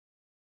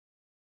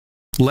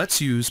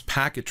Let's use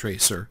Packet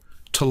Tracer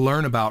to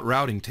learn about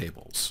routing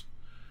tables.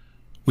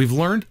 We've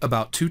learned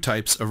about two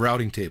types of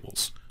routing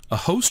tables, a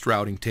host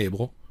routing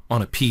table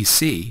on a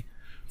PC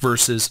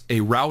versus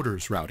a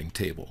router's routing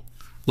table.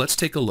 Let's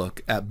take a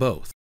look at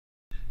both.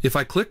 If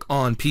I click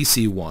on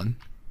PC1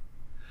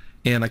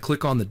 and I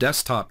click on the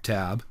desktop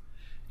tab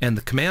and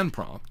the command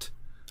prompt,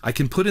 I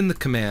can put in the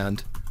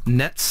command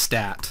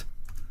netstat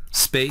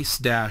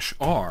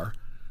 --r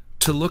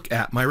to look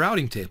at my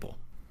routing table.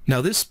 Now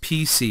this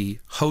PC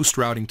host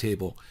routing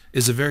table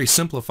is a very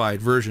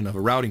simplified version of a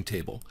routing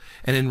table,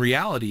 and in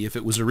reality if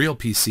it was a real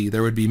PC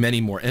there would be many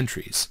more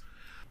entries.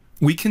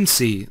 We can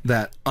see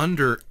that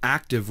under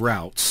active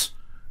routes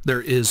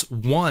there is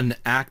one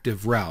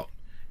active route,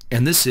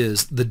 and this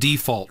is the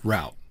default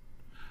route.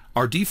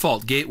 Our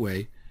default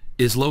gateway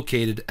is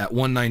located at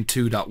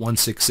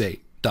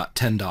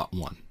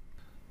 192.168.10.1.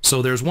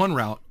 So there's one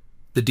route,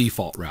 the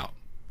default route.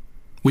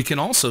 We can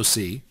also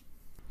see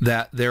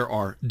that there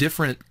are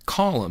different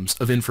columns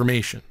of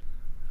information: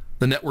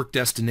 the network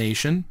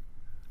destination,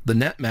 the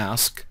net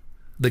mask,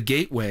 the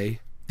gateway,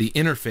 the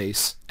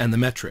interface, and the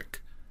metric.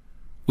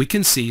 We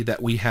can see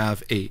that we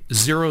have a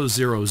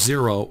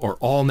 000 or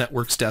all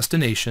networks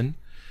destination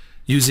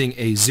using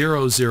a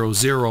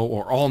 000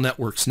 or all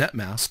networks net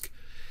mask,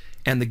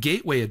 and the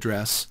gateway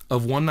address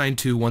of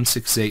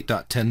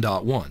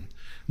 192.168.10.1.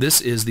 This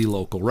is the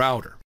local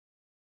router.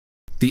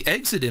 The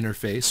exit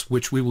interface,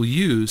 which we will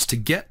use to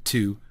get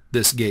to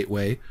this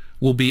gateway,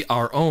 will be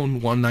our own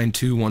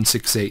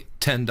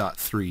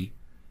 192.168.10.3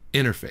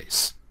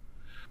 interface.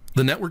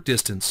 The network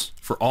distance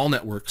for all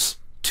networks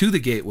to the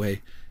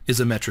gateway is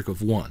a metric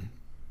of 1.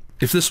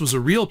 If this was a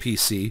real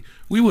PC,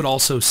 we would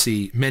also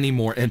see many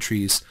more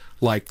entries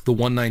like the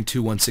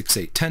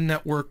 192.168.10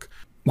 network.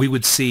 We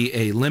would see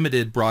a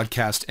limited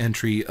broadcast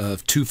entry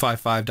of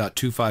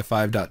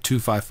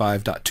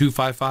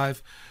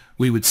 255.255.255.255.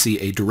 We would see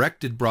a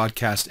directed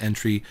broadcast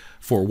entry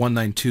for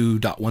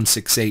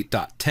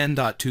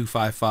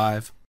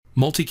 192.168.10.255,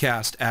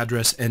 multicast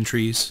address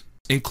entries,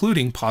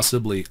 including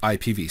possibly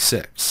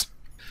IPv6.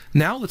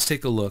 Now let's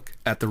take a look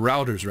at the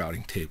router's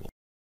routing table.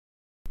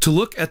 To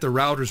look at the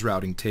router's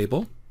routing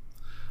table,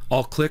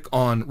 I'll click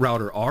on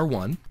router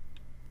R1,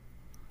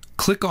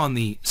 click on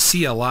the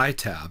CLI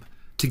tab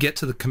to get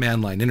to the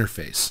command line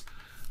interface.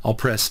 I'll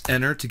press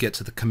enter to get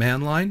to the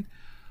command line.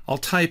 I'll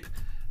type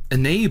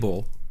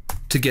enable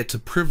to get to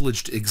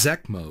privileged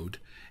exec mode,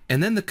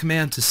 and then the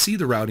command to see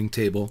the routing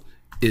table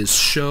is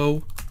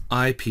show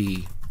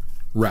IP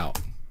route.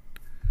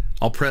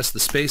 I'll press the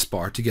space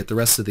bar to get the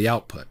rest of the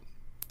output.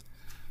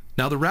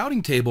 Now the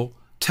routing table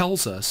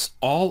tells us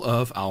all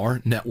of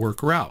our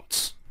network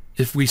routes.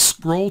 If we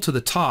scroll to the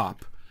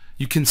top,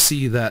 you can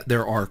see that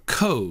there are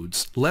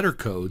codes, letter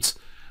codes,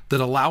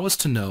 that allow us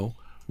to know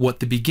what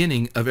the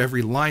beginning of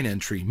every line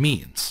entry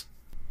means.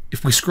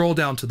 If we scroll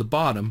down to the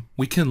bottom,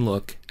 we can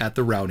look at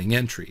the routing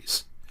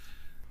entries.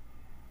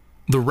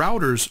 The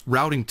router's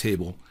routing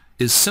table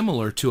is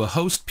similar to a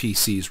host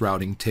PC's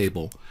routing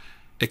table,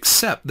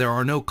 except there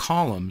are no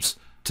columns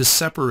to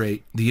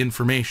separate the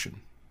information.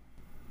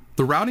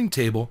 The routing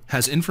table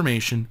has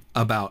information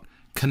about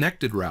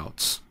connected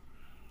routes,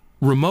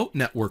 remote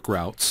network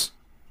routes,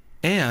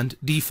 and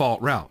default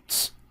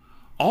routes.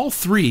 All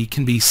three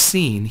can be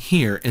seen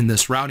here in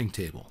this routing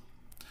table.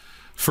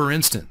 For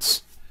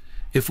instance,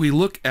 if we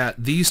look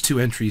at these two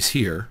entries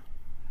here,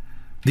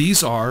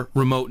 these are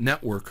remote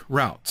network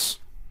routes.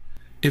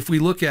 If we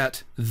look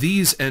at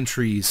these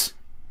entries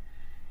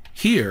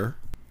here,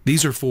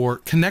 these are for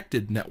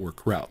connected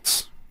network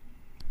routes.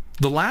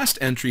 The last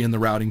entry in the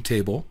routing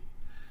table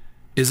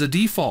is a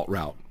default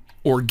route,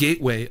 or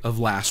gateway of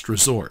last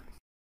resort.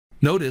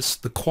 Notice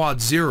the quad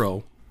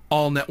 0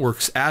 all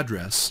networks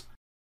address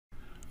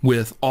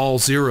with all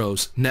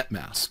zeros net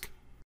mask.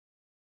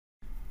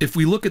 If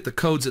we look at the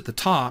codes at the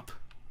top,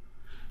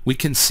 we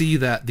can see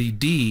that the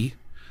D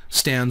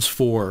stands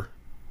for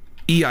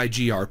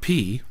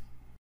EIGRP,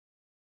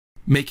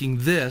 making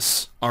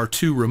this our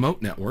two remote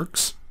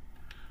networks.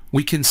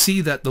 We can see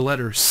that the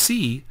letter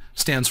C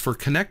stands for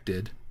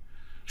connected,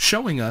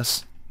 showing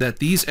us that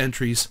these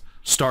entries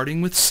starting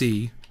with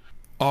C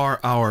are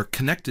our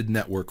connected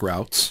network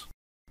routes.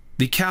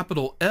 The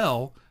capital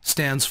L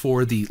stands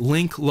for the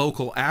link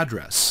local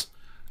address.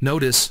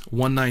 Notice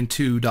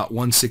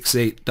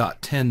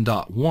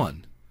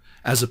 192.168.10.1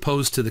 as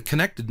opposed to the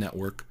connected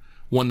network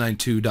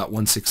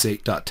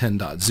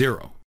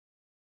 192.168.10.0.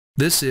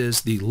 This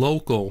is the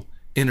local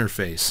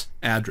interface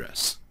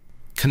address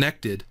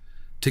connected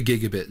to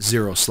gigabit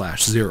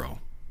 0/0.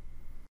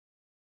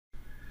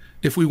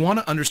 If we want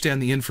to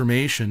understand the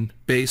information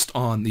based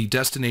on the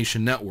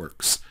destination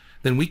networks,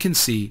 then we can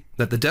see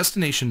that the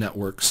destination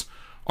networks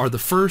are the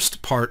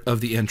first part of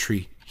the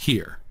entry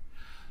here.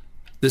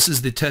 This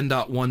is the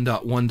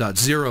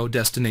 10.1.1.0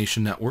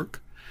 destination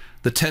network,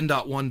 the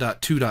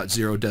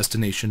 10.1.2.0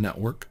 destination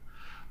network,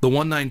 the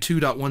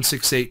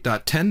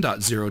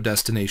 192.168.10.0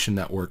 destination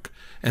network,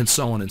 and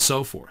so on and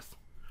so forth.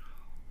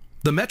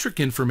 The metric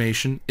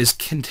information is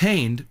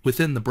contained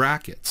within the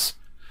brackets.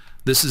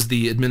 This is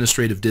the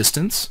administrative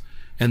distance,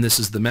 and this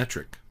is the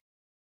metric.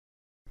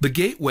 The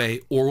gateway,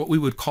 or what we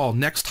would call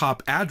next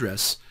hop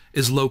address,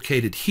 is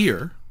located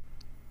here.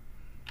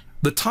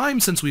 The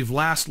time since we've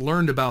last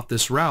learned about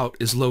this route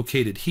is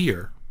located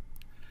here,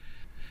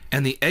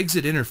 and the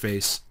exit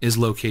interface is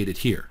located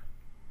here.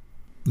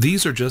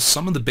 These are just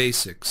some of the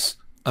basics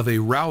of a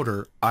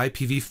router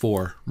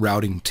IPv4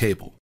 routing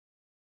table.